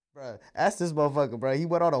Bro, ask this motherfucker, bro. He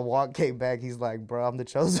went on a walk, came back. He's like, bro, I'm the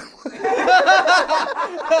chosen one.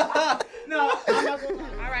 No, I'm not gonna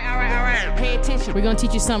lie. All right. Pay attention. We're gonna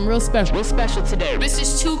teach you something real special today. This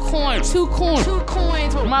is two coins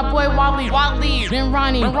with my boy Wally, then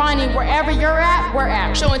Ronnie, wherever you're at, we're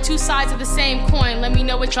at. Showing two sides of the same coin. Let me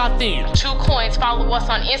know what y'all think. 2 Coins. Follow us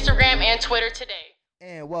on Instagram and Twitter today.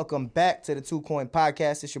 And welcome back to the 2 Coin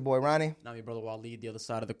Podcast. It's your boy Ronnie. Now your brother Waleed, the other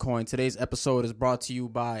side of the coin. Today's episode is brought to you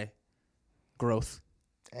by Growth.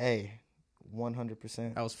 Hey,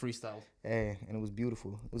 100%. That was freestyle. Hey, and it was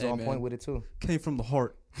beautiful. It was Hey, on man. point with it too. Came from the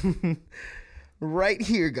heart. Right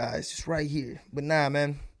here, guys. Just right here. But nah,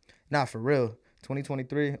 man. Nah, for real.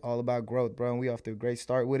 2023, all about growth, bro. And we off to a great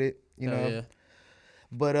start with it, you know. Yeah.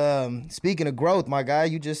 But speaking of growth, my guy,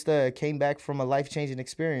 you just came back from a life-changing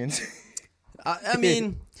experience. I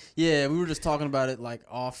mean, yeah, we were just talking about it like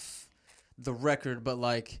off the record, but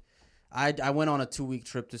like I went on a 2-week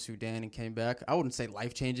trip to Sudan and came back. I wouldn't say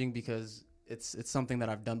life-changing because it's something that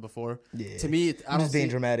I've done before. Yeah. To me, I I'm don't just being see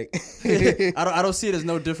dramatic. I don't see it as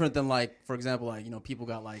no different than like, for example, like, you know, people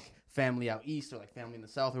got like family out east or like family in the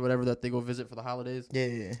south or whatever that they go visit for the holidays.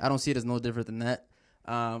 Yeah. I don't see it as no different than that.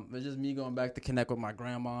 It's just me going back to connect with my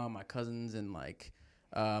grandma, my cousins, and like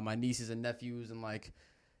my nieces and nephews, and like,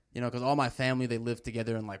 you know, because all my family, they live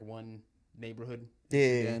together in like one neighborhood.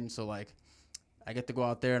 Yeah. And so like, I get to go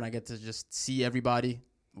out there and I get to just see everybody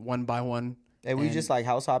one by one. And we just like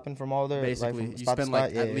house hopping from all there. Basically, like, you spot to spend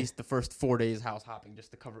like spot? at least the first 4 days house hopping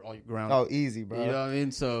just to cover all your ground. Oh, easy, bro. You know what I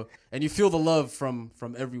mean? So, and you feel the love from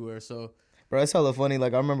everywhere. So, Bro, it's hella funny.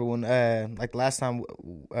 Like, I remember when, like, last time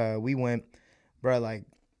we went, bro, like,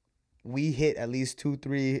 we hit at least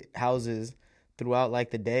 2-3 houses throughout,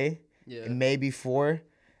 like, the day. yeah. And maybe 4.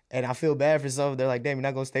 And I feel bad for some. They're like, damn, you're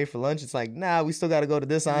not going to stay for lunch? It's like, nah, we still got to go to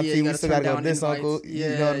this auntie. you We still got to go to this invites. uncle.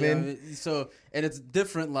 Yeah, you know what I mean? So, and it's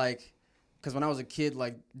different, like, because when I was a kid,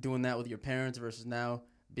 like, doing that with your parents versus now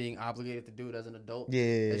being obligated to do it as an adult. Yeah.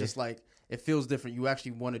 It's just like, it feels different. You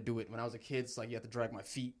actually want to do it. When I was a kid, it's like you have to drag my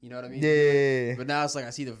feet. You know what I mean? Yeah. But now it's like I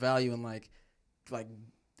see the value in like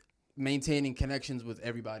maintaining connections with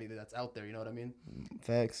everybody that's out there. You know what I mean?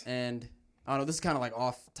 Facts. And I don't know, this is kind of like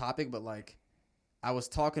off topic, but like I was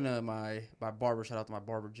talking to my barber. Shout out to my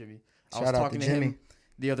barber, Jimmy. I was Shout out talking to to Jimmy. him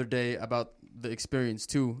the other day about the experience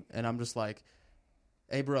too. And I'm just like,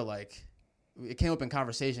 hey, bro, like it came up in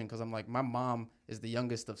conversation because I'm like, my mom is the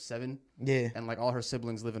youngest of 7. Yeah. And like all her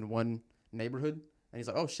siblings live in one neighborhood. And he's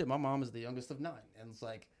like, oh shit, my mom is the youngest of 9. And it's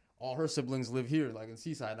like all her siblings live here, like in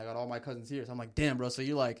Seaside. And I got all my cousins here. So I'm like, damn, bro. So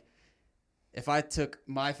you're like, if I took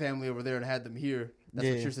my family over there and had them here, that's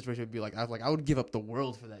what your situation would be like. I would give up the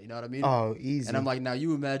world for that. You know what I mean? Oh, easy. And I'm like, now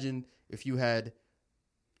you imagine if you had,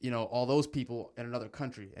 you know, all those people in another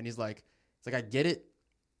country. And he's like, it's like, I get it.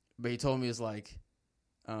 But he told me it's like,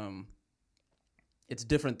 it's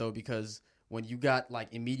different though, because when you got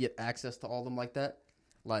like immediate access to all of them like that,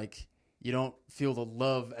 like you don't feel the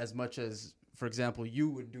love as much as, for example, you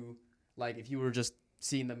would do, like if you were just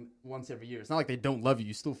seeing them once every year. It's not like they don't love you.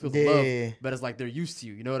 You still feel the love, but it's like they're used to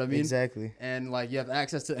you. You know what I mean? Exactly. And like you have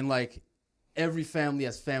access to, and like every family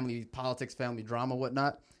has family politics, family drama,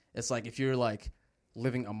 whatnot. It's like if you're like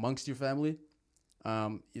living amongst your family,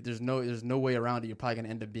 there's no way around it. You're probably gonna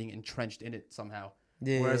end up being entrenched in it somehow.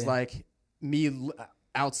 Yeah. Whereas like me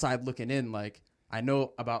outside looking in, like I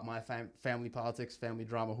know about my family politics, family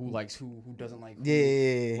drama, who likes who doesn't like who,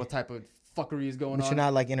 Yeah. what type of fuckery is going But on. you're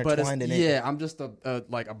not like But intertwined in it. yeah, I'm just a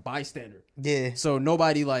bystander. Yeah. So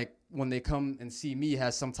nobody like when they come and see me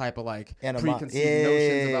has some type of like Anima- preconceived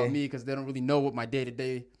notions about me because they don't really know what my day to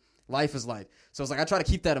day life is like. So it's like I try to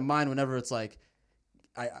keep that in mind whenever it's like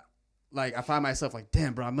I find myself like,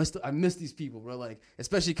 damn, bro, I miss these people, bro. Like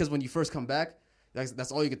especially because when you first come back,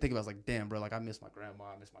 that's all you can think about. Is like, damn, bro, like I miss my grandma,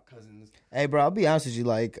 I miss my cousins. Hey, bro, I'll be honest with you.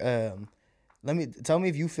 Like, tell me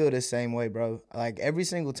if you feel the same way, bro. Like every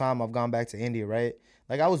single time I've gone back to India, right?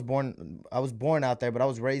 Like I was born out there, but I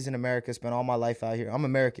was raised in America, spent all my life out here. I'm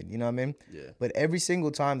American, you know what I mean? Yeah. But every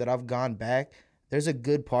single time that I've gone back, there's a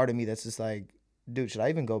good part of me that's just like, dude, should I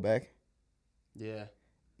even go back? Yeah.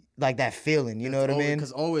 Like that feeling, you know what I mean?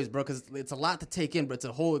 Because always, bro, because it's a lot to take in, but it's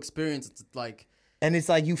a whole experience. It's like. And it's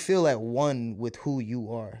like you feel at one with who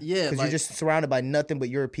you are. Yeah, because like, you're just surrounded by nothing but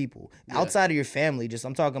your people. Yeah. Outside of your family,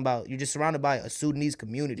 I'm talking about you're just surrounded by a Sudanese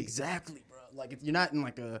community. Exactly, bro. Like if you're not in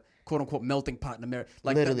like a quote unquote melting pot in America,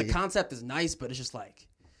 like the concept is nice, but it's just like,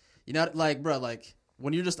 you know, like bro, like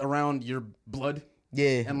when you're just around your blood,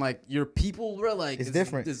 yeah, and like your people, bro, like it's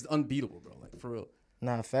different. It's unbeatable, bro. Like for real.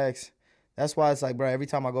 Nah, facts. That's why it's like, bro, every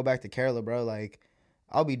time I go back to Kerala, bro, like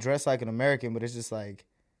I'll be dressed like an American, but it's just like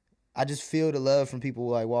I just feel the love from people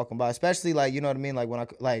like walking by, especially like, you know what I mean, like when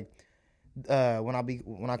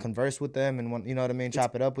I converse with them and when, you know what I mean,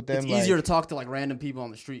 chop it up with them. It's easier to talk to like random people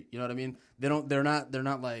on the street. You know what I mean? They're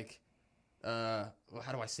not like, how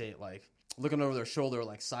do I say it? Like looking over their shoulder,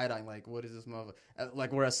 like side eyeing, like what is this motherfucker?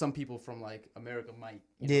 Like whereas some people from like America might.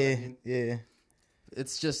 You know what I mean? Yeah.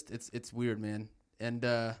 It's just it's weird, man. And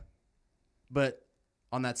but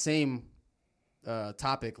on that same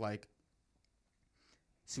topic, like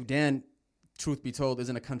Sudan, truth be told,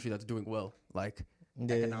 isn't a country that's doing well. Like.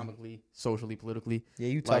 Economically, socially, politically. Yeah,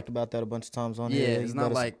 you talked about that a bunch of times on here. Yeah, it's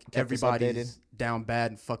not like everybody's down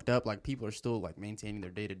bad and fucked up. Like people are still like maintaining their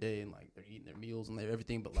day to day and like they're eating their meals and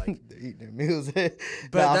everything. But like they're eating their meals. But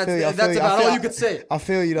that's about all you could say. I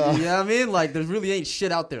feel you though. You know what I mean? Like there really ain't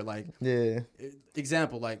shit out there. Like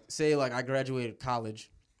example, like say like I graduated college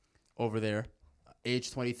over there,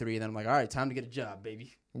 age 23, and then I'm like, all right, time to get a job,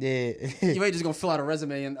 baby. Yeah. You ain't just gonna fill out a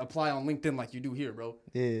resume and apply on LinkedIn like you do here, bro.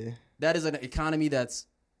 Yeah. That is an economy that's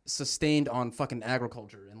sustained on fucking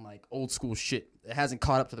agriculture and like old school shit. It hasn't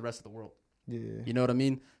caught up to the rest of the world. Yeah. You know what I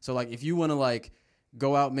mean? So like if you want to like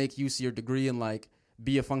go out, make use of your degree and like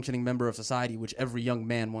be a functioning member of society, which every young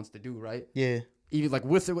man wants to do, right? Yeah. Even like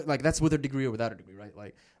with it, like that's with a degree or without a degree, right?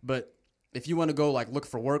 Like, but if you want to go like look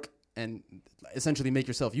for work and essentially make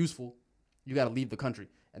yourself useful, you got to leave the country.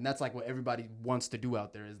 And that's like what everybody wants to do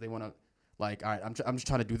out there is they want to like, all right, I'm just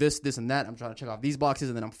trying to do this and that. I'm trying to check off these boxes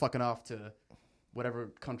and then I'm fucking off to whatever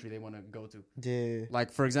country they want to go to. Yeah.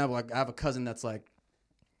 Like, for example, like I have a cousin that's like,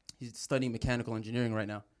 he's studying mechanical engineering right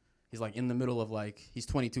now. He's like in the middle of like, he's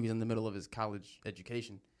 22, he's in the middle of his college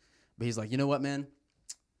education. But he's like, you know what, man?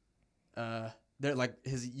 They're like,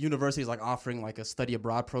 his university is like offering like a study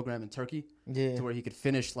abroad program in Turkey. Yeah. To where he could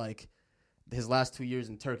finish like his last 2 years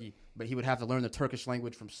in Turkey. But he would have to learn the Turkish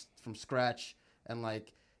language from scratch and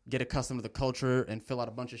like get accustomed to the culture and fill out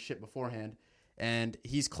a bunch of shit beforehand. And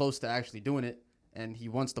he's close to actually doing it. And he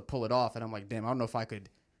wants to pull it off. And I'm like, damn, I don't know if I could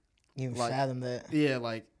even like, fathom that. Yeah,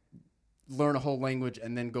 like learn a whole language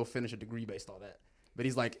and then go finish a degree based on that. But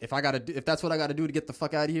he's like, if that's what I gotta do to get the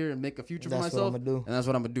fuck out of here and make a future for myself, and that's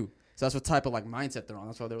what I'm gonna do. So that's what type of like mindset they're on.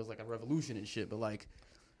 That's why there was like a revolution and shit. But like,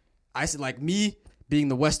 I said, like me being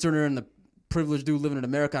the Westerner and the privileged dude living in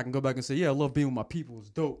America, I can go back and say, yeah, I love being with my people. It's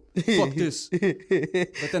dope. Fuck this. But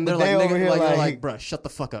then they're like, nigga, like, you're like, bruh, shut the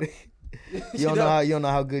fuck up. You don't know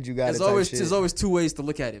how good you got it. There's always two ways to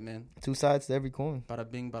look at it, man. Two sides to every coin. Bada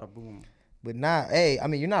bing, bada boom. But hey, I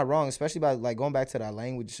mean, you're not wrong, especially by like going back to that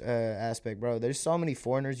language aspect, bro. There's so many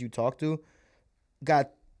foreigners you talk to, got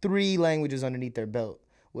 3 languages underneath their belt.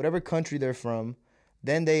 Whatever country they're from,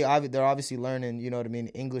 then they're obviously learning, you know what I mean,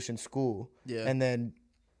 English in school. Yeah. And then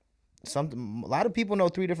a lot of people know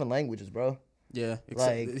 3 different languages, bro. Yeah,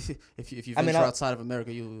 like if you venture outside of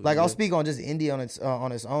America, I'll speak on just India on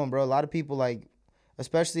its own, bro. A lot of people like,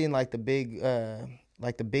 especially in like the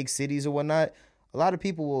big cities or whatnot. A lot of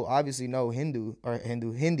people will obviously know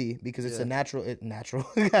Hindi because it's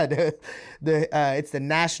it's the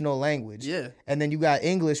national language. Yeah, and then you got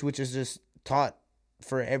English, which is just taught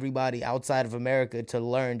for everybody outside of America to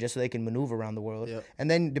learn just so they can maneuver around the world. Yep. And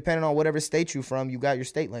then depending on whatever state you're from, you got your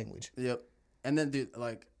state language. Yep. And then, dude,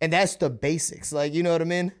 like... And that's the basics. Like, you know what I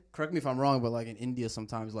mean? Correct me if I'm wrong, but, like, in India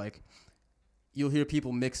sometimes, like, you'll hear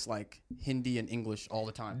people mix, like, Hindi and English all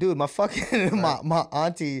the time. Dude, my fucking... Right? my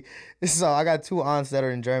auntie... So, I got 2 aunts that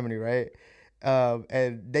are in Germany, right?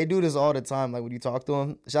 And they do this all the time, like, when you talk to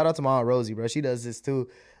them. Shout out to my Aunt Rosie, bro. She does this, too.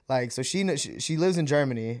 Like, so she lives in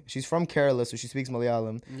Germany. She's from Kerala, so she speaks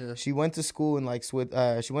Malayalam. Yeah. She went to school in, like,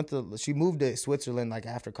 she moved to Switzerland, like,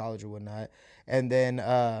 after college or whatnot. And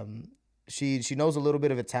then... She knows a little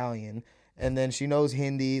bit of Italian, and then she knows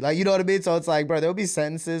Hindi. Like, you know what I mean? So it's like, bro, there'll be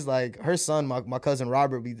sentences, like, her son, my cousin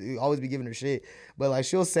Robert, always be giving her shit. But, like,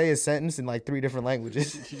 she'll say a sentence in, like, 3 different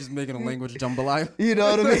languages. She's just making a language jambalaya. You know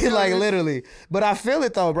what I mean? Like, literally. But I feel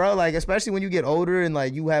it, though, bro. Like, especially when you get older and,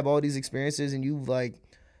 like, you have all these experiences and you've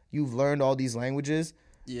learned all these languages.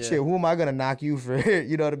 Yeah. Shit, who am I gonna knock you for?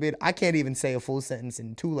 You know what I mean? I can't even say a full sentence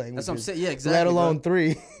in 2 languages. That's what I'm saying. Yeah, exactly. Let alone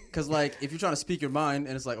 3. Because like, if you're trying to speak your mind,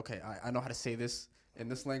 and it's like, okay, I know how to say this in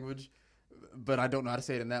this language, but I don't know how to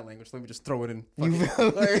say it in that language. Let me just throw it in.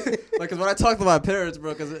 Because when I talk to my parents,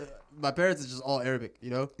 bro, because my parents is just all Arabic,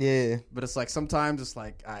 you know. Yeah. But it's like sometimes it's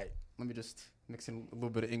like, all right, let me just mix in a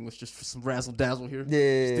little bit of English just for some razzle dazzle here.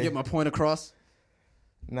 Yeah. Just to get my point across.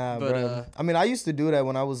 Nah, bro. I mean, I used to do that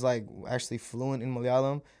when I was like actually fluent in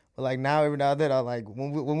Malayalam. But like now, every now and then, I like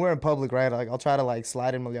when we're in public, right? Like I'll try to like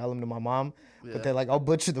slide in Malayalam to my mom, but then like I'll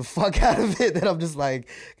butcher the fuck out of it. Then I'm just like,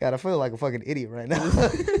 God, I feel like a fucking idiot right now.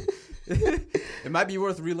 It might be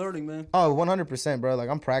worth relearning, man. Oh, 100%, bro. Like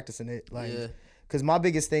I'm practicing it, like, Cause my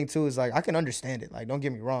biggest thing too is like I can understand it. Like, don't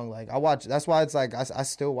get me wrong. Like I watch. That's why it's like I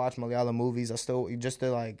still watch Malayalam movies. I still just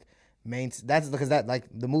to like that's because that like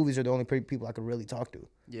the movies are the only people I could really talk to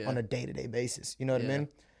on a day-to-day basis. You know what I mean?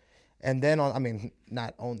 And then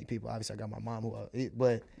not only people. Obviously, I got my mom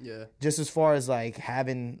but just as far as like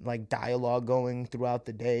having like dialogue going throughout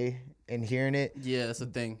the day and hearing it. Yeah, that's the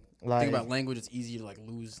thing. Like, think about language, it's easy to like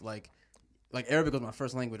lose. Like Arabic was my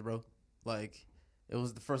first language, bro. Like it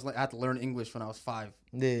was the first. I had to learn English when I was 5.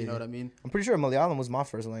 Yeah. You know what I mean? I'm pretty sure Malayalam was my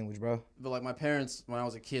first language, bro. But like my parents, when I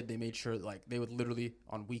was a kid, they made sure like they would literally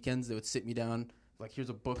on weekends they would sit me down. Like, here's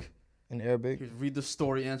a book. In Arabic? Here's, read the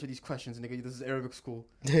story, answer these questions, nigga. This is Arabic school.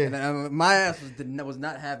 And then my ass was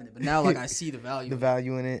not having it. But now, like, I see the value. The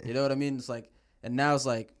value in it. You know what I mean? It's like, and now it's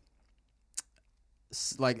like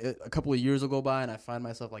a couple of years will go by and I find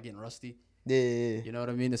myself like getting rusty. Yeah. You know what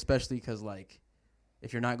I mean? Especially because like,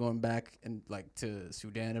 if you're not going back and like to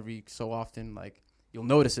Sudan every so often, like you'll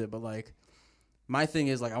notice it. But like, my thing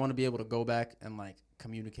is like I want to be able to go back and like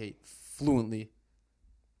communicate fluently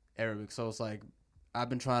Arabic. So it's like I've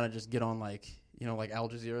been trying to just get on like, you know, like Al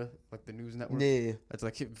Jazeera, like the news network. Yeah. It's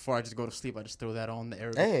like before I just go to sleep, I just throw that on the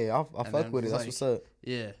Arabic. Hey, I'll fuck with it. That's what's up.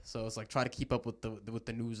 Yeah. So it's like try to keep up with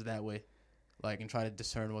the news that way, like, and try to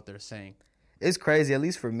discern what they're saying. It's crazy. At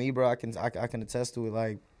least for me, bro, I can attest to it.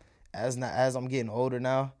 Like, as I'm getting older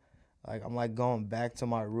now, like I'm like going back to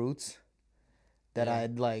my roots that I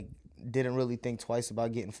like didn't really think twice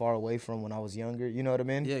about getting far away from when I was younger. You know what I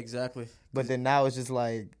mean? Yeah, exactly. But then now it's just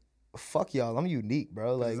like, fuck y'all, I'm unique,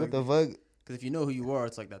 bro. Like, what the fuck? Because if you know who you are,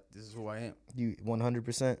 it's like that. This is who I am. You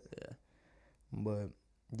 100%. Yeah. But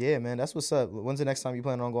yeah, man, that's what's up. When's the next time you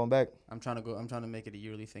plan on going back? I'm trying to make it a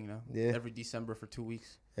yearly thing now. Yeah. Every December for 2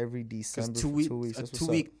 weeks. Every December for 2 weeks. A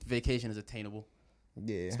 2-week vacation is attainable.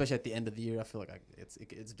 Yeah. Especially at the end of the year, I feel like it's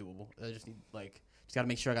doable. I just need just gotta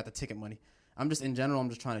make sure I got the ticket money. I'm just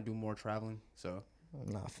trying to do more traveling. So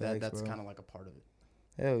that's kind of like a part of it.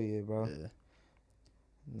 Hell yeah, bro. Yeah.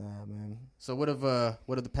 Nah, man. So what have the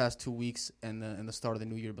past 2 weeks and the start of the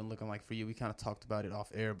new year been looking like for you? We kind of talked about it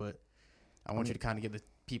off air, but I want you to kind of give the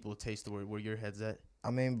people a taste of where your head's at.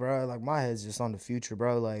 I mean, bro, like my head's just on the future,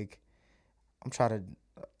 bro. Like I'm trying to,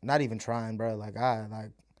 not even trying, bro. Like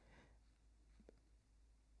I'm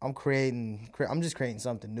just creating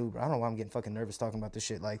something new, bro. I don't know why I'm getting fucking nervous talking about this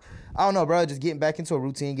shit. Like, I don't know, bro. Just getting back into a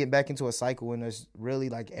routine, getting back into a cycle, and there's really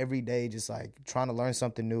like every day just like trying to learn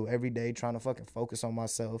something new. Every day trying to fucking focus on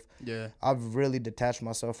myself. Yeah. I've really detached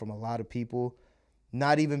myself from a lot of people.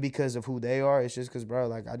 Not even because of who they are. It's just because, bro,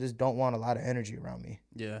 like I just don't want a lot of energy around me.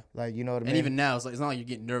 Yeah. Like, you know what I mean? And even now, it's not like you're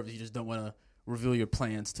getting nervous. You just don't want to reveal your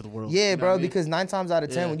plans to the world. Yeah, you know bro, what I mean? because 9 times out of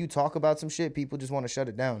 10, when you talk about some shit, people just want to shut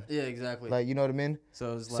it down. Yeah, exactly. Like, you know what I mean?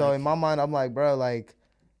 So it's like, so in my mind, I'm like, bro, like,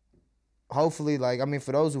 hopefully, like, I mean,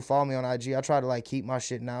 for those who follow me on IG, I try to like keep my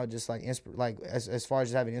shit now just like as far as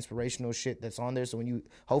just having inspirational shit that's on there. So when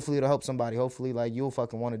hopefully it'll help somebody. Hopefully, like, you'll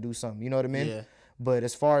fucking want to do something. You know what I mean? Yeah. But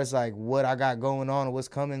as far as like what I got going on and what's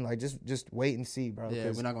coming, like just wait and see, bro.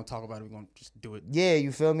 Yeah, we're not gonna talk about it. We're gonna just do it. Yeah,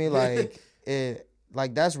 you feel me? Like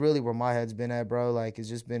like that's really where my head's been at, bro. Like it's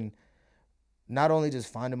just been not only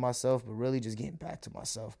just finding myself, but really just getting back to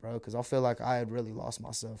myself, bro. Because I feel like I had really lost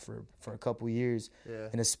myself for a couple years,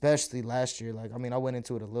 and especially last year. Like I mean, I went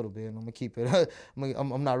into it a little bit, and I'm gonna keep it.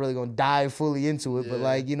 I'm not really gonna dive fully into it, but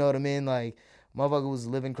like you know what I mean, like. Motherfucker was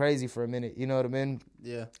living crazy for a minute, you know what I mean?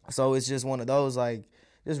 Yeah. So it's just one of those, like,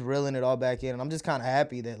 just reeling it all back in. And I'm just kind of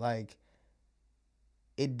happy that, like,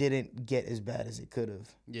 it didn't get as bad as it could have.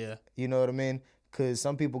 Yeah. You know what I mean? Because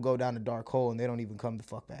some people go down a dark hole and they don't even come the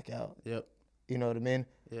fuck back out. Yep. You know what I mean?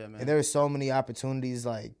 Yeah, man. And there were so many opportunities,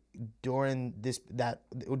 like, during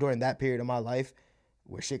that period of my life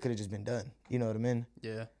where shit could have just been done. You know what I mean?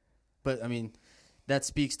 Yeah. But, I mean, that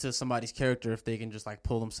speaks to somebody's character if they can just like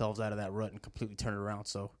pull themselves out of that rut and completely turn it around.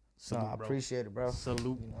 So salute, I appreciate it, bro.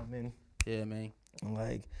 Salute. You know what I mean? Yeah, man.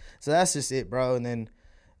 Like, so that's just it, bro. And then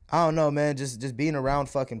I don't know, man, just being around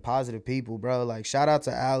fucking positive people, bro. Like, shout out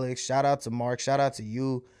to Alex, shout out to Mark, shout out to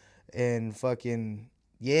you, and fucking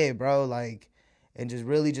yeah, bro. Like, and just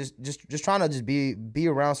really just trying to just be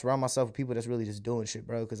around, surround myself with people that's really just doing shit,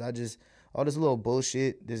 bro. Because I just all this little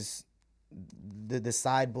bullshit, the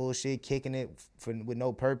side bullshit, kicking it with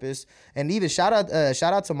no purpose. And even shout out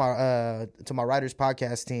to my writers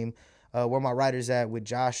podcast team, where my writers at with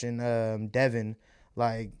Josh and Devin.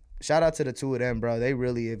 Like, shout out to the two of them, bro. They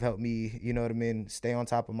really have helped me, you know what I mean, stay on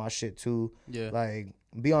top of my shit too. Yeah. Like,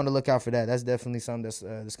 be on the lookout for that. That's definitely something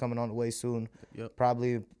that's coming on the way soon. Yep.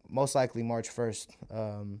 Probably most likely March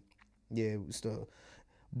 1st. Yeah, still.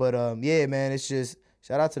 But yeah, man, it's just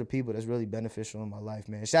shout out to the people that's really beneficial in my life,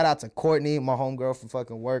 man. Shout out to Courtney, my homegirl from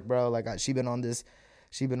fucking work, bro. Like she been on this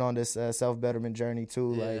self-betterment journey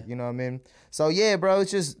too. Yeah. Like, you know what I mean? So yeah, bro,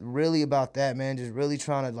 it's just really about that, man. Just really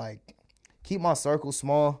trying to like keep my circle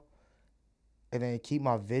small and then keep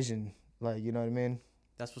my vision, like, you know what I mean?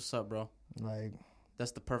 That's what's up, bro. Like,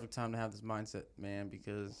 that's the perfect time to have this mindset, man,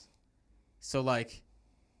 because so like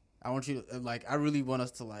I want you to like I really want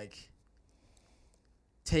us to like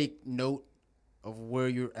take note of where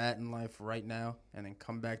you're at in life right now and then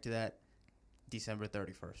come back to that December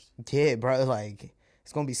 31st. yeah, bro, like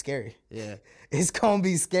it's gonna be scary. Yeah. It's gonna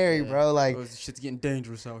be scary, bro. Like, shit's getting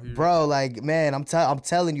dangerous out here. bro, like, man, I'm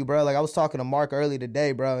telling you, bro. Like, I was talking to Mark early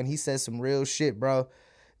today, bro, and he said some real shit, bro.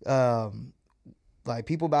 Like,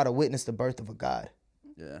 people about to witness the birth of a god.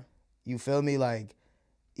 Yeah. You feel me? Like,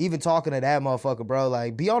 even talking to that motherfucker, bro.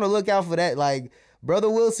 Like, be on the lookout for that. Like, Brother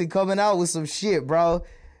Wilson coming out with some shit, bro.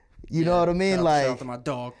 You know what I mean? Shout out to my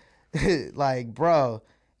dog. Like, bro.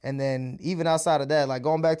 And then even outside of that, like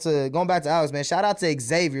going back to Alex, man. Shout out to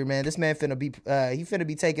Xavier, man. This man finna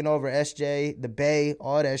be taking over SJ, the Bay,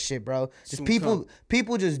 all that shit, bro. Just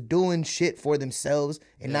people just doing shit for themselves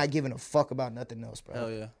and not giving a fuck about nothing else, bro.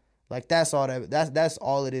 Hell yeah. Like that's all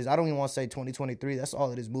it is. I don't even want to say 2023. That's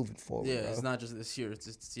all it is moving forward. Yeah, bro. it's not just this year. It's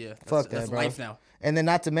just Fuck that's that, bro. life now. And then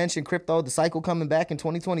not to mention crypto, the cycle coming back in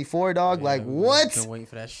 2024, dog. Yeah, like what? Been waiting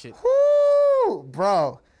for that shit. Woo,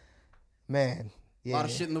 bro, man. Yeah. A lot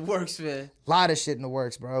of shit in the works, man. A lot of shit in the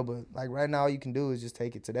works, bro. But like right now, all you can do is just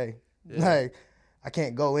take it today. Yeah. Like I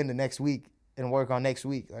can't go into next week and work on next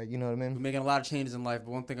week. Like, you know what I We're mean? making a lot of changes in life,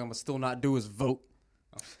 but one thing I'm gonna still not do is vote.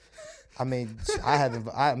 I mean, I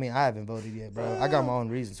haven't voted yet, bro. I got my own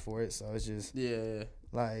reasons for it, so it's just Yeah.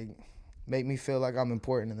 like make me feel like I'm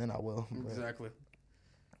important, and then I will. But, Exactly.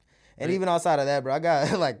 and even outside of that, bro, I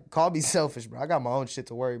got like call me selfish, bro. I got my own shit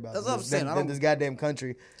to worry about. That's what I'm saying. Than this goddamn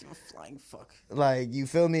country. Give a flying fuck. Like, you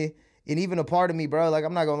feel me? And even a part of me, bro, like,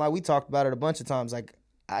 I'm not gonna lie, we talked about it a bunch of times. Like,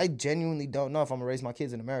 I genuinely don't know if I'm gonna raise my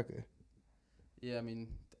kids in America. Yeah, I mean,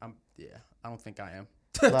 I don't think I am.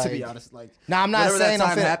 Like, to be honest, like, nah, I'm not whenever saying that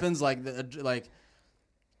I'm time finna- happens,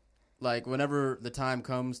 like whenever the time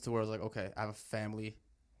comes to where it's like, okay, I have a family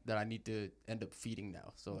that I need to end up feeding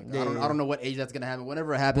now. So like, Yeah, I don't know what age that's gonna happen.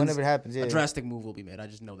 Whenever it happens, yeah. a drastic move will be made. I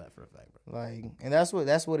just know that for a fact, bro. Like, and that's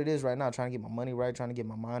what it is right now. Trying to get my money right, trying to get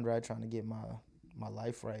my mind right, trying to get my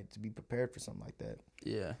life right to be prepared for something like that.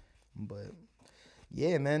 Yeah. But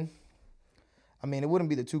yeah, man. I mean, it wouldn't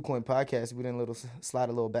be the 2 Coin podcast if we didn't slide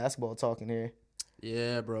a little basketball talk in here.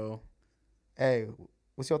 Yeah, bro. Hey,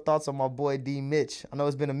 what's your thoughts on my boy D Mitch? I know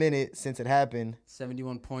it's been a minute since it happened.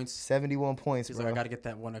 71 points. 71 points, He's bro. like, I gotta get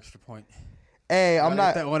that one extra point. Hey, I'm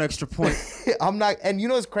not that one extra point. I'm not, and you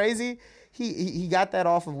know what's crazy? He got that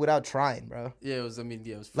off of without trying, bro. Yeah, it was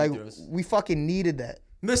free Like, throws. we fucking needed that.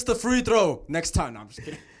 Missed the free throw. Next time. No, I'm just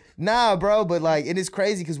kidding. Nah, bro, but like, it is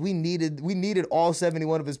crazy because we needed all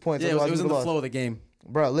 71 of his points. Yeah, it Otherwise was we in the lost. flow of the game.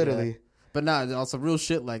 Bro, literally. Yeah. But nah, also real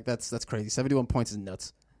shit, like that's crazy. 71 points is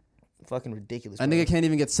nuts. Fucking ridiculous, A bro. nigga can't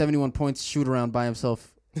even get 71 points shoot around by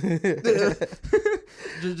himself.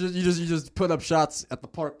 You just put up shots at the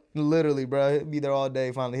park. Literally, bro. He'll be there all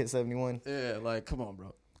day, finally hit 71. Yeah, like come on,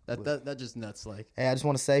 bro. That just nuts. Like, Hey, I just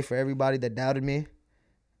want to say for everybody that doubted me,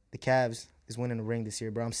 the Cavs is winning the ring this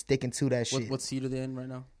year, bro. I'm sticking to that shit. what seed are they in right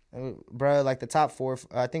now? Bro, like the top 4,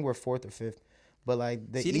 I think we're 4th or 5th. But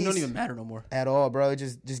like the Seeding East don't even matter no more. at all, bro.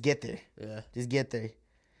 Just get there. Yeah. Just get there.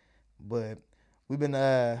 But we've been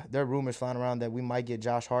there are rumors flying around that we might get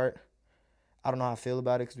Josh Hart. I don't know how I feel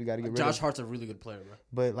about it because we got to get rid of Josh Hart's a really good player, bro.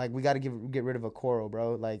 But like we got to get rid of Okoro,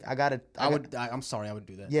 bro. Like I'm sorry, I would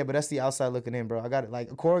do that. Yeah, but that's the outside looking in, bro. I got it. Like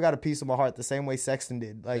Okoro got a piece of my heart the same way Sexton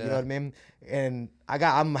did. Like, you know what I mean? And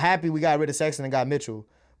I'm happy we got rid of Sexton and got Mitchell.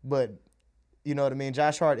 But you know what I mean?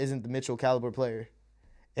 Josh Hart isn't the Mitchell caliber player.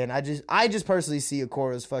 And I just personally see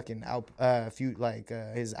Okoro's fucking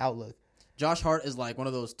his outlook. Josh Hart is like one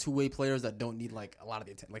of those two-way players that don't need like a lot of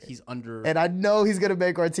the attention. Like he's under. And I know he's gonna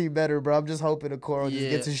make our team better, bro. I'm just hoping Okoro just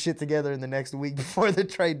gets his shit together in the next week before the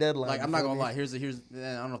trade deadline. Like, I'm not gonna lie. Here's I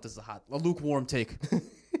don't know if this is a lukewarm take.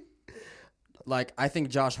 Like, I think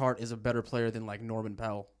Josh Hart is a better player than like Norman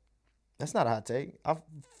Powell. That's not a hot take.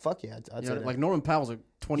 Fuck yeah, I'd say that. Like Norman Powell's a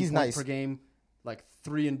 20 He's points nice. per game, like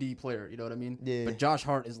 3-and-D player. You know what I mean? Yeah. But Josh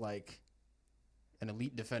Hart is like an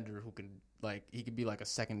elite defender who can he could be like a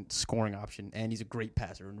second scoring option, and he's a great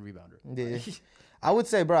passer and rebounder. Yeah. I would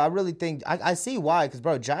say, bro, I really think I see why, because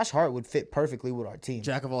bro, Josh Hart would fit perfectly with our team.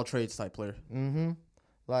 Jack of all trades type player. Mm-hmm.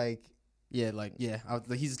 Like,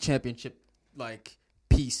 He's a championship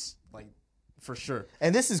piece, for sure.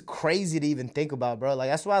 and this is crazy to even think about, bro. Like,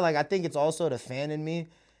 that's why, I think it's also the fan in me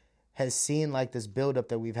has seen like this buildup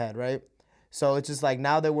that we've had, right? So it's just like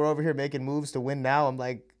now that we're over here making moves to win now, I'm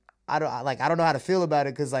like, I don't know how to feel about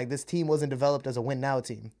it because like this team wasn't developed as a win now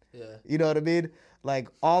team. Yeah. You know what I mean? Like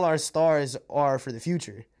all our stars are for the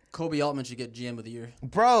future. Kobe Altman should get GM of the year.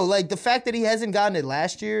 Bro, like the fact that he hasn't gotten it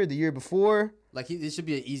last year, the year before. Like it should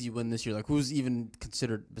be an easy win this year. Like who's even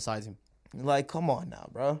considered besides him? Like, come on now,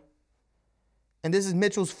 bro. And this is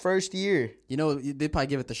Mitchell's first year. You know, they probably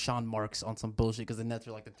give it to Sean Marks on some bullshit because the Nets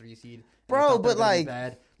are like the 3 seed. Bro, but like,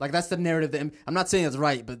 bad. Like that's the narrative. That I'm not saying it's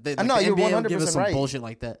right, but they, I know you're NBA 100% will give us some right. bullshit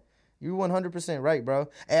like that. You're 100% right, bro.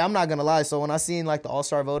 Hey, I'm not gonna lie. So when I seen like the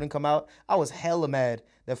All-Star voting come out, I was hella mad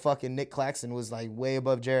that fucking Nick Claxton was like way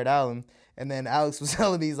above Jared Allen. And then Alex was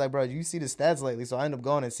telling me, he's like, bro, you see the stats lately? So I ended up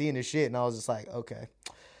going and seeing this shit, and I was just like, okay,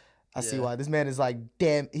 I see why. This man is like,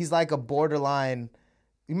 damn, he's like a borderline.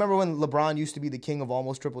 You remember when LeBron used to be the king of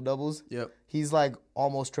almost triple doubles? Yep. He's like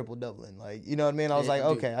almost triple doubling. Like, you know what I mean? I was like,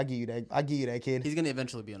 dude. okay, I give you that. I give you that, kid. He's gonna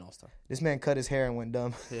eventually be an All-Star. This man cut his hair and went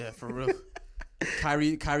dumb. Yeah, for real.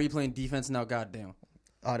 Kyrie playing defense now. Goddamn.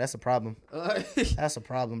 Oh, that's a problem. That's a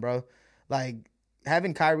problem, bro. Like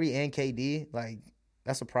having Kyrie and KD, like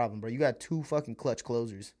that's a problem, bro. You got two fucking clutch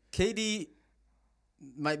closers. KD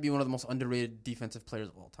might be one of the most underrated defensive players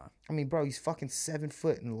of all time. I mean, bro, he's fucking 7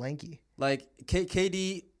 foot and lanky. Like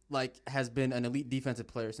KD, like has been an elite defensive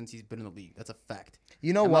player since he's been in the league. That's a fact.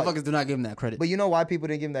 You know and what? motherfuckers do not give him that credit. But you know why people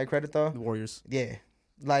didn't give him that credit though? The Warriors. Yeah,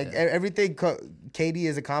 like everything KD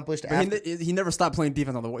has accomplished. But he never stopped playing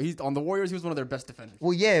defense on the Warriors. On the Warriors, he was one of their best defenders.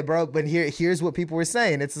 Well, yeah, bro. But here's what people were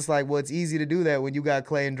saying. It's just like, well, it's easy to do that when you got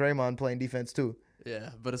Clay and Draymond playing defense too. Yeah,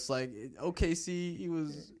 but it's like OKC.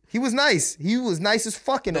 He was nice. He was nice as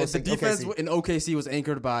fucking. The defense in OKC was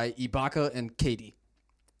anchored by Ibaka and KD.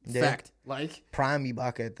 Yeah. Fact. Like prime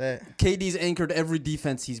Ibaka at that. KD's anchored every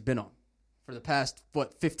defense he's been on for the past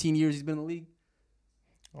 15 years he's been in the league.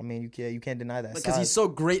 I mean, you can't deny that because he's so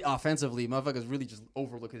great offensively. Motherfuckers really just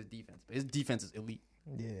overlook his defense. But his defense is elite.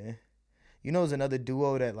 Yeah. You know, there's another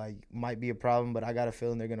duo that like might be a problem, but I got a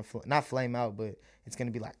feeling they're gonna not flame out, but it's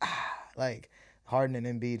gonna be like Harden and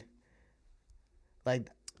Embiid. Like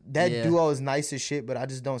that duo is nice as shit, but I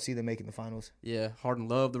just don't see them making the finals. Yeah, Harden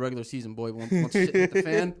loved the regular season, boy. Once shit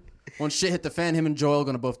hit the fan, him and Joel are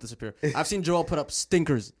gonna both disappear. I've seen Joel put up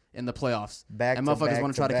stinkers in the playoffs, and motherfuckers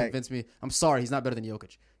want to try to convince me. I'm sorry, he's not better than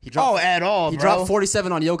Jokic. He dropped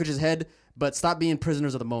 47 on Jokic's head, but stop being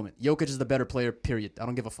prisoners of the moment. Jokic is the better player. Period. I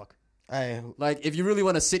don't give a fuck. Like if you really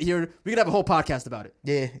want to sit here, we could have a whole podcast about it.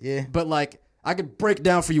 Yeah. But like, I could break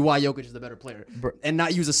down for you why Jokic is the better player and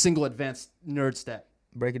not use a single advanced nerd stat.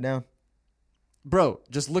 Break it down, bro.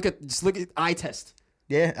 Just look at eye test.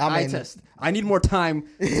 Yeah, eye test. I need more time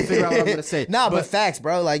to figure out what I'm gonna say. But facts,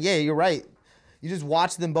 bro. Like, yeah, you're right. You just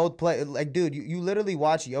watch them both play. Like, dude, you literally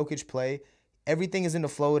watch Jokic play. Everything is in the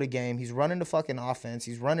flow of the game. He's running the fucking offense.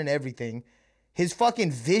 He's running everything. His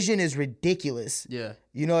fucking vision is ridiculous. Yeah.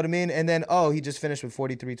 You know what I mean? And then, he just finished with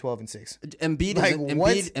 43, 12, and 6.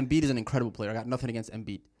 Embiid is an incredible player. I got nothing against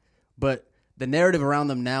Embiid. But the narrative around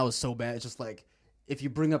them now is so bad. It's just like, if you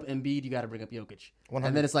bring up Embiid, you got to bring up Jokic. 100.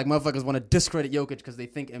 And then it's like motherfuckers want to discredit Jokic because they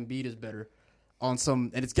think Embiid is better on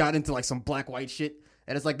some, and it's got into like some black-white shit.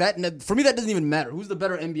 And it's like that. For me, that doesn't even matter. Who's the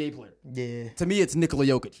better NBA player? Yeah. To me, it's Nikola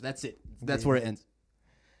Jokic. That's it. That's where it ends.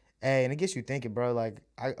 Hey, and it gets you thinking, bro. Like,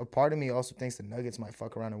 a part of me also thinks the Nuggets might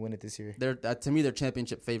fuck around and win it this year. To me, they're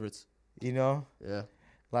championship favorites. You know? Yeah.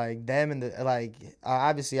 Like, them and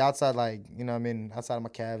obviously outside, like, you know what I mean, outside of my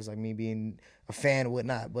Cavs, like, me being a fan and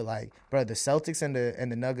whatnot. But, like, bro, the Celtics and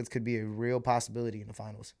the Nuggets could be a real possibility in the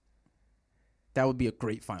finals. That would be a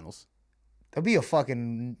great finals. That'd be a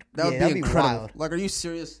fucking... That'd be incredible. Wild. Like, are you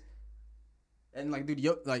serious? And, like, dude,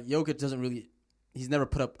 Jokic doesn't really... He's never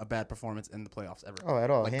put up a bad performance in the playoffs ever. Oh, at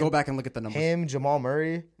all. Like, go back and look at the numbers. Him, Jamal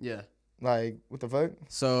Murray. Yeah. Like, what the fuck?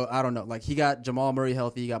 So, I don't know. Like, he got Jamal Murray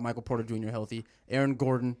healthy. He got Michael Porter Jr. healthy. Aaron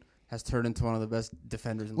Gordon has turned into one of the best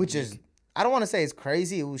defenders in the league. Which is... I don't want to say it's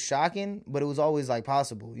crazy. It was shocking, but it was always, like,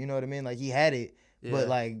 possible. You know what I mean? Like, he had it, but,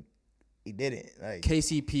 like, he didn't. Like,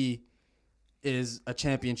 KCP is a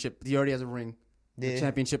championship. He already has a ring. Yeah. A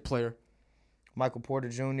championship player. Michael Porter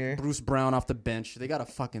Jr. Bruce Brown off the bench. They got a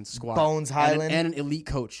fucking squad. Bones Highland. And an elite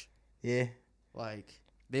coach. Yeah. Like,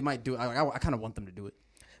 they might do it. I kind of want them to do it.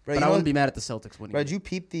 Bro, but I wouldn't be mad at the Celtics winning. Bro, did you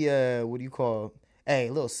peep the, what do you call, hey,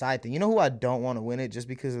 little side thing. You know who I don't want to win it just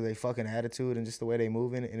because of their fucking attitude and just the way they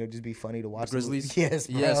moving? And it'd just be funny to watch. The Grizzlies? Yes,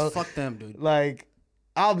 bro. Yes, fuck them, dude. Like,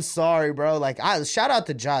 I'm sorry, bro. Like, shout out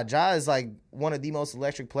to Ja. Ja is like one of the most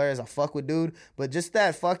electric players. I fuck with, dude. But just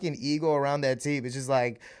that fucking ego around that team, it's just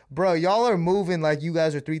like, bro, y'all are moving like you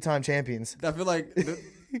guys are 3-time champions. I feel like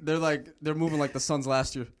they're moving like the Suns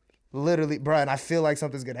last year. Literally, bro. And I feel like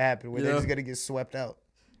something's gonna happen where they're just gonna get swept out.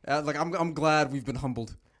 Like I'm glad we've been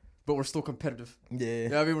humbled, but we're still competitive.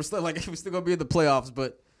 Yeah. I mean, we're still gonna be in the playoffs,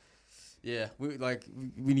 but yeah,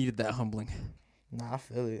 we needed that humbling. Nah, I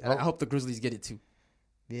feel it. And I hope the Grizzlies get it too.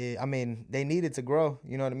 Yeah, I mean, they need it to grow.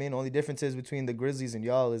 You know what I mean? The only difference is between the Grizzlies and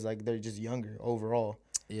y'all is like they're just younger overall.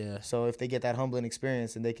 Yeah. So if they get that humbling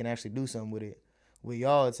experience and they can actually do something with it, with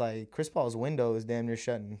y'all, it's like Chris Paul's window is damn near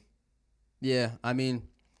shutting. Yeah, I mean,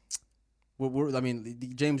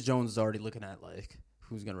 James Jones is already looking at like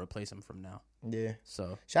who's gonna replace him from now. Yeah.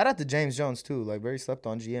 So shout out to James Jones too, like very slept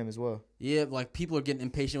on GM as well. Yeah, like people are getting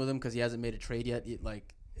impatient with him because he hasn't made a trade yet.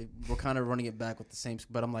 We're kind of running it back with the same,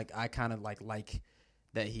 but I'm like, I kind of like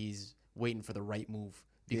that he's waiting for the right move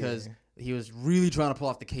because he was really trying to pull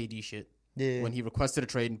off the KD shit. Yeah. When he requested a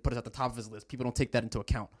trade and put it at the top of his list, people don't take that into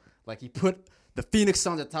account. Like he put the Phoenix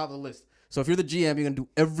Suns at the top of the list. So if you're the GM, you're gonna do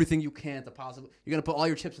everything you can to possibly. You're gonna put all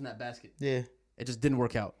your chips in that basket. Yeah. It just didn't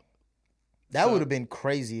work out. That would have been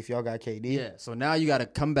crazy if y'all got KD. Yeah. So now you got to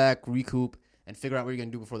come back, recoup, and figure out what you're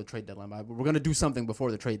gonna do before the trade deadline. We're gonna do something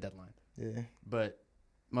before the trade deadline. Yeah. But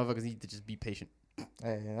motherfuckers need to just be patient.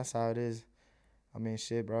 Hey, that's how it is. I mean,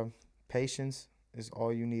 shit, bro. Patience is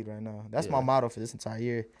all you need right now. That's my motto for this entire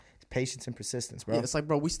year. It's patience and persistence, bro. Yeah, it's like,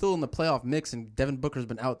 bro, we still in the playoff mix, and Devin Booker's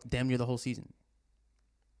been out damn near the whole season.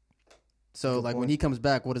 So, Good like, point. when he comes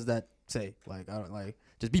back, what does that say? Like, I don't like.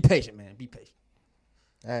 Just be patient, man. Be patient.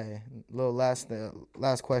 Hey, little last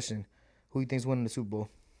question. Who you think's winning the Super Bowl?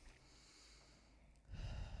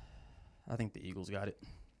 I think the Eagles got it.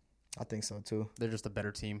 I think so too. They're just a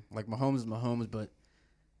better team. Like Mahomes is Mahomes, but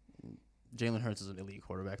Jalen Hurts is an elite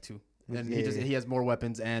quarterback too, and he has more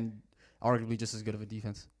weapons and arguably just as good of a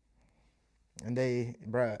defense. And they,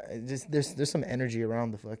 bro, there's some energy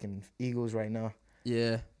around the fucking Eagles right now.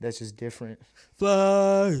 Yeah, That's just different,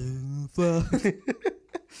 fly.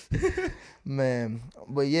 man.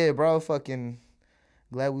 But yeah, bro, fucking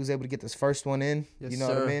glad we was able to get this first one in. Yes, you know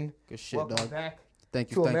sir. what I mean? Good shit, Welcome dog. back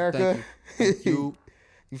Thank you, to thank America. you, thank you.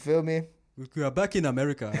 You feel me? We are back in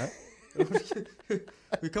America. Huh?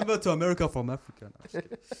 We come back to America from Africa. No, just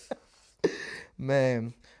kidding.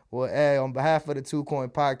 Man. Well, hey, on behalf of the Two Coin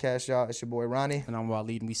Podcast, y'all, it's your boy Ronnie. And I'm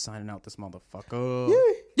Waleed, and we signing out this motherfucker. Yeah.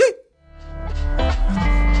 Yeah.